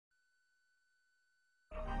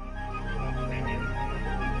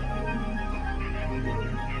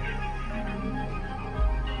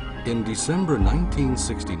In December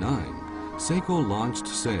 1969, Seiko launched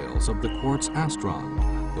sales of the Quartz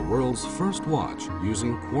Astron, the world's first watch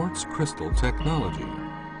using quartz crystal technology.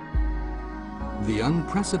 The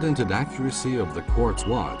unprecedented accuracy of the quartz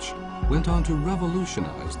watch went on to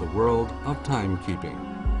revolutionize the world of timekeeping.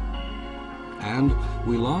 And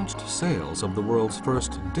we launched sales of the world's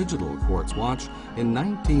first digital quartz watch in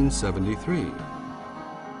 1973.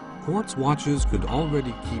 Quartz watches could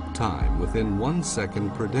already keep time within 1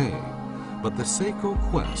 second per day, but the Seiko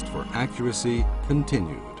quest for accuracy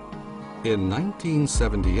continued. In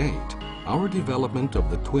 1978, our development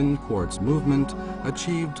of the twin quartz movement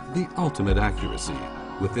achieved the ultimate accuracy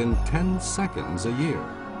within 10 seconds a year.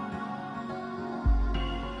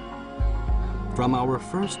 From our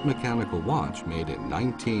first mechanical watch made in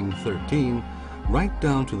 1913, right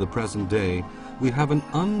down to the present day, we have an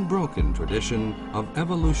unbroken tradition of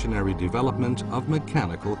evolutionary development of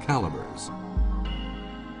mechanical calibers.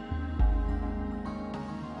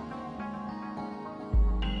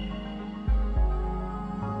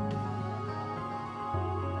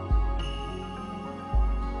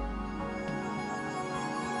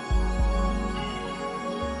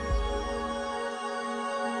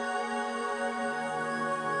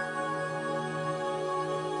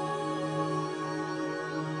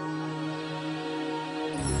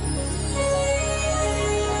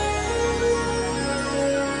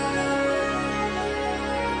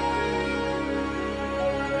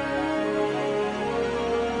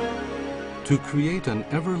 To create an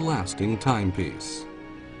everlasting timepiece.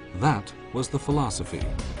 That was the philosophy.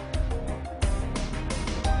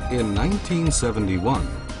 In 1971,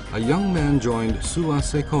 a young man joined Suwa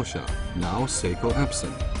Seikosha, now Seiko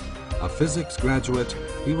Epson. A physics graduate,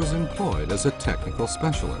 he was employed as a technical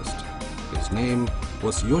specialist. His name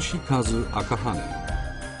was Yoshikazu Akahane.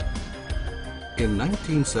 In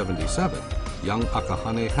 1977, young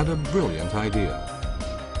Akahane had a brilliant idea.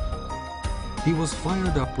 He was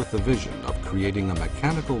fired up with the vision of creating a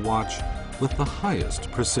mechanical watch with the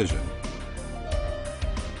highest precision.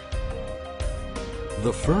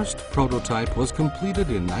 The first prototype was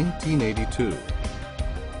completed in 1982.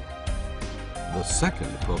 The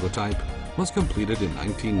second prototype was completed in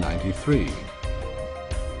 1993.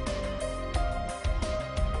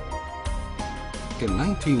 In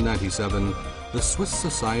 1997, the Swiss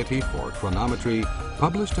Society for Chronometry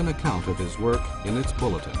published an account of his work in its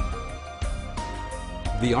bulletin.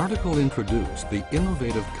 The article introduced the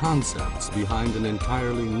innovative concepts behind an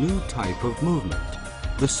entirely new type of movement,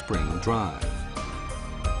 the spring drive.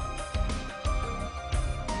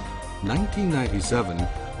 1997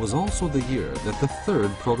 was also the year that the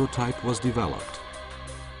third prototype was developed.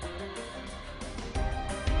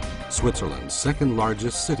 Switzerland's second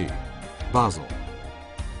largest city, Basel.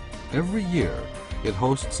 Every year, it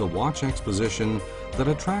hosts a watch exposition that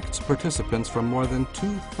attracts participants from more than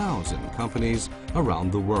 2,000 companies around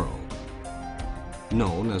the world.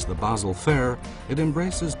 Known as the Basel Fair, it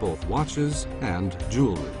embraces both watches and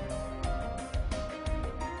jewelry.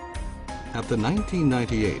 At the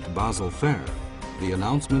 1998 Basel Fair, the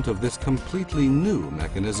announcement of this completely new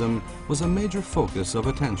mechanism was a major focus of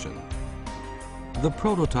attention. The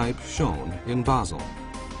prototype shown in Basel.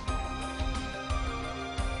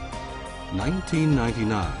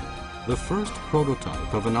 1999. The first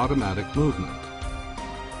prototype of an automatic movement.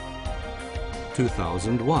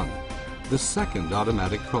 2001, the second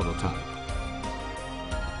automatic prototype.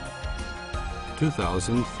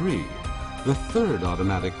 2003, the third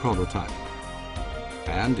automatic prototype.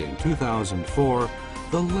 And in 2004,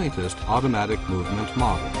 the latest automatic movement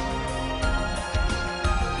model.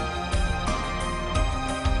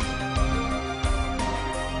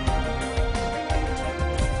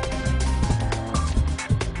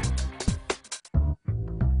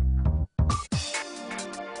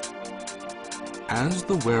 As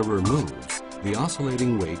the wearer moves, the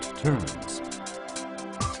oscillating weight turns.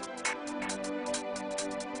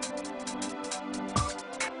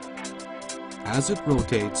 As it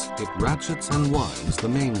rotates, it ratchets and winds the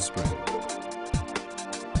mainspring.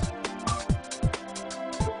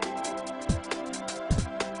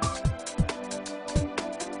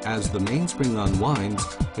 As the mainspring unwinds,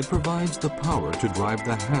 it provides the power to drive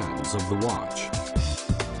the hands of the watch.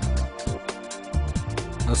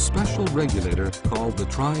 A special regulator called the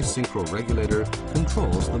tri-synchro regulator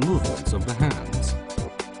controls the movements of the hands.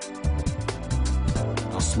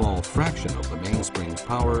 A small fraction of the mainspring's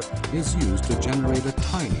power is used to generate a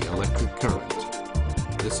tiny electric current.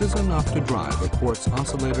 This is enough to drive a quartz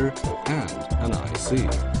oscillator and an IC.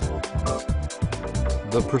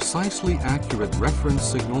 The precisely accurate reference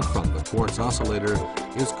signal from the quartz oscillator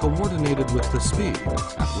is coordinated with the speed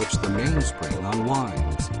at which the mainspring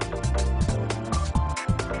unwinds.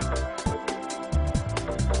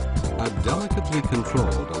 A delicately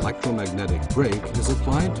controlled electromagnetic brake is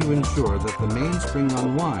applied to ensure that the mainspring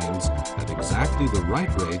unwinds at exactly the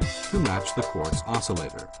right rate to match the quartz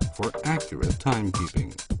oscillator for accurate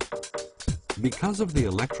timekeeping. Because of the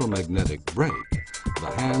electromagnetic brake,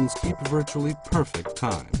 the hands keep virtually perfect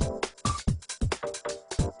time.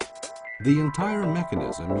 The entire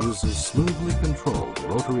mechanism uses smoothly controlled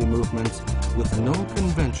rotary movements with no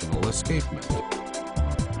conventional escapement.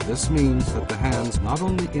 This means that the hands not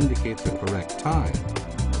only indicate the correct time,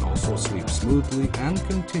 but also sweep smoothly and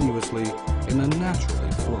continuously in a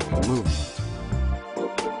naturally flowing movement.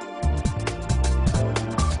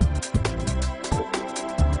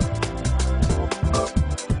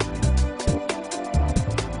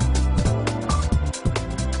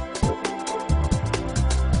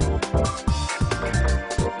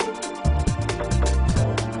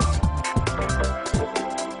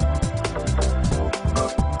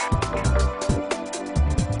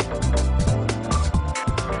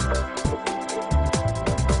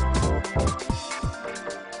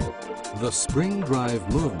 The spring drive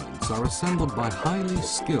movements are assembled by highly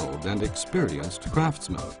skilled and experienced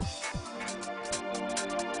craftsmen.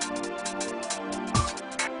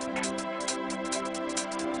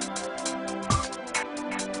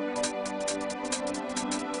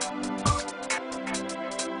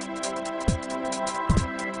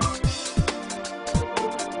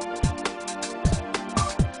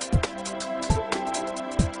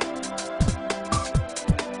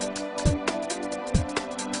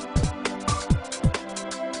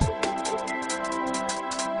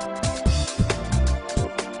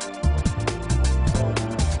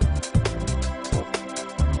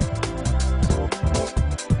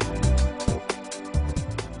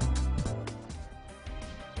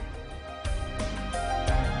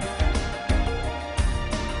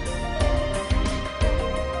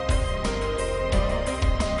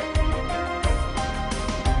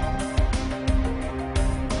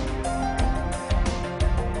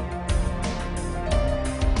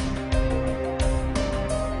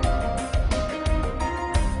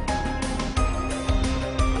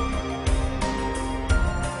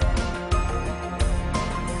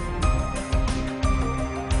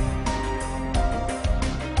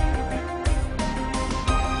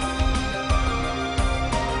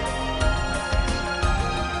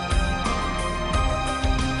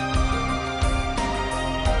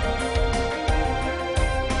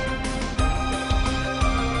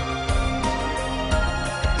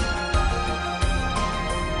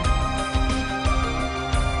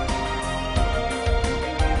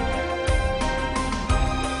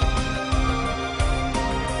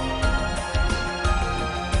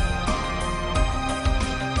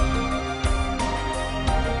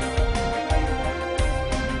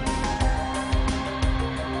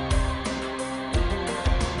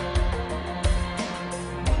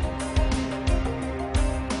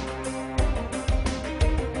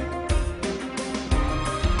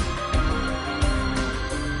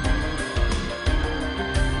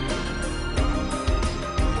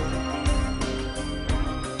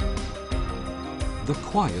 The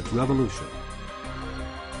quiet revolution.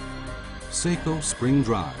 Seiko spring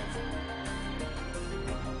drive.